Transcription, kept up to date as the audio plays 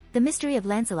The Mystery of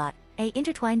Lancelot, a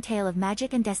intertwined tale of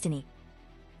magic and destiny.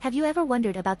 Have you ever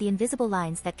wondered about the invisible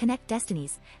lines that connect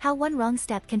destinies, how one wrong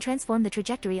step can transform the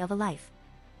trajectory of a life?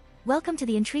 Welcome to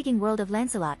the intriguing world of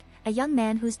Lancelot, a young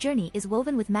man whose journey is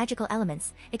woven with magical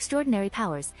elements, extraordinary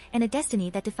powers, and a destiny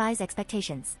that defies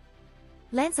expectations.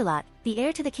 Lancelot, the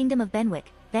heir to the kingdom of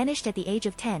Benwick, vanished at the age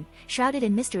of 10, shrouded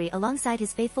in mystery alongside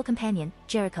his faithful companion,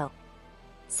 Jericho.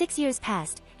 6 years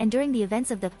passed, and during the events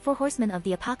of the Four Horsemen of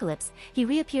the Apocalypse, he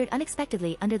reappeared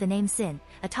unexpectedly under the name Sin,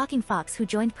 a talking fox who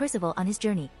joined Percival on his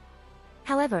journey.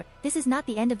 However, this is not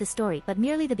the end of the story but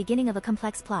merely the beginning of a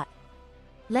complex plot.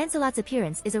 Lancelot's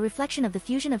appearance is a reflection of the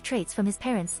fusion of traits from his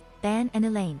parents, Ban and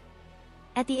Elaine.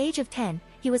 At the age of 10,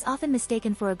 he was often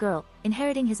mistaken for a girl,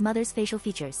 inheriting his mother's facial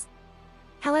features.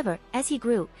 However, as he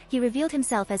grew, he revealed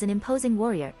himself as an imposing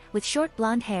warrior, with short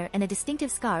blonde hair and a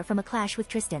distinctive scar from a clash with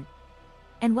Tristan.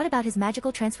 And what about his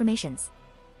magical transformations?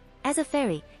 As a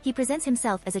fairy, he presents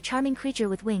himself as a charming creature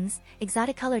with wings,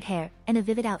 exotic colored hair, and a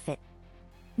vivid outfit.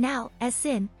 Now, as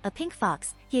Sin, a pink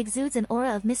fox, he exudes an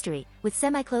aura of mystery, with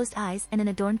semi-closed eyes and an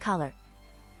adorned collar.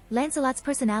 Lancelot's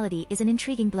personality is an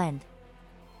intriguing blend.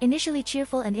 Initially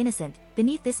cheerful and innocent,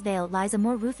 beneath this veil lies a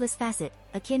more ruthless facet,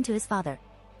 akin to his father.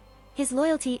 His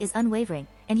loyalty is unwavering,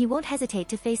 and he won't hesitate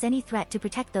to face any threat to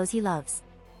protect those he loves.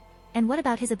 And what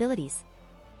about his abilities?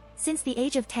 Since the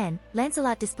age of 10,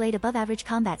 Lancelot displayed above-average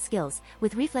combat skills,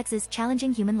 with reflexes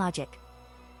challenging human logic.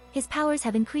 His powers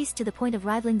have increased to the point of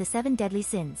rivaling the 7 deadly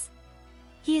sins.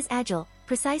 He is agile,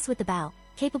 precise with the bow,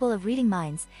 capable of reading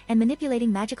minds, and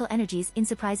manipulating magical energies in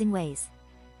surprising ways.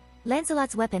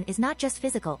 Lancelot's weapon is not just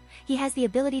physical, he has the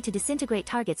ability to disintegrate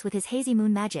targets with his hazy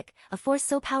moon magic, a force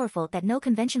so powerful that no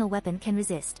conventional weapon can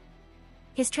resist.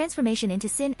 His transformation into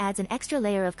Sin adds an extra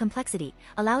layer of complexity,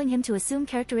 allowing him to assume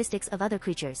characteristics of other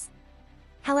creatures.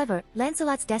 However,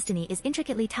 Lancelot's destiny is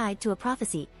intricately tied to a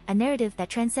prophecy, a narrative that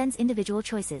transcends individual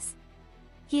choices.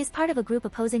 He is part of a group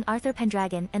opposing Arthur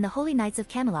Pendragon and the Holy Knights of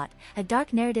Camelot, a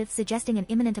dark narrative suggesting an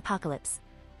imminent apocalypse.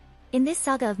 In this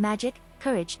saga of magic,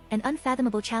 courage, and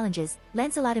unfathomable challenges,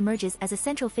 Lancelot emerges as a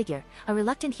central figure, a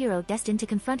reluctant hero destined to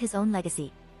confront his own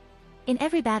legacy. In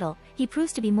every battle, he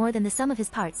proves to be more than the sum of his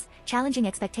parts, challenging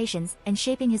expectations and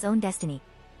shaping his own destiny.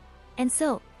 And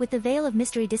so, with the veil of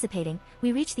mystery dissipating,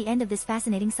 we reach the end of this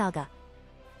fascinating saga.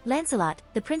 Lancelot,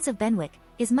 the Prince of Benwick,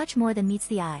 is much more than meets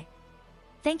the eye.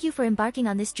 Thank you for embarking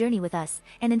on this journey with us,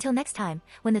 and until next time,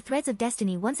 when the threads of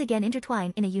destiny once again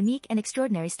intertwine in a unique and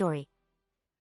extraordinary story.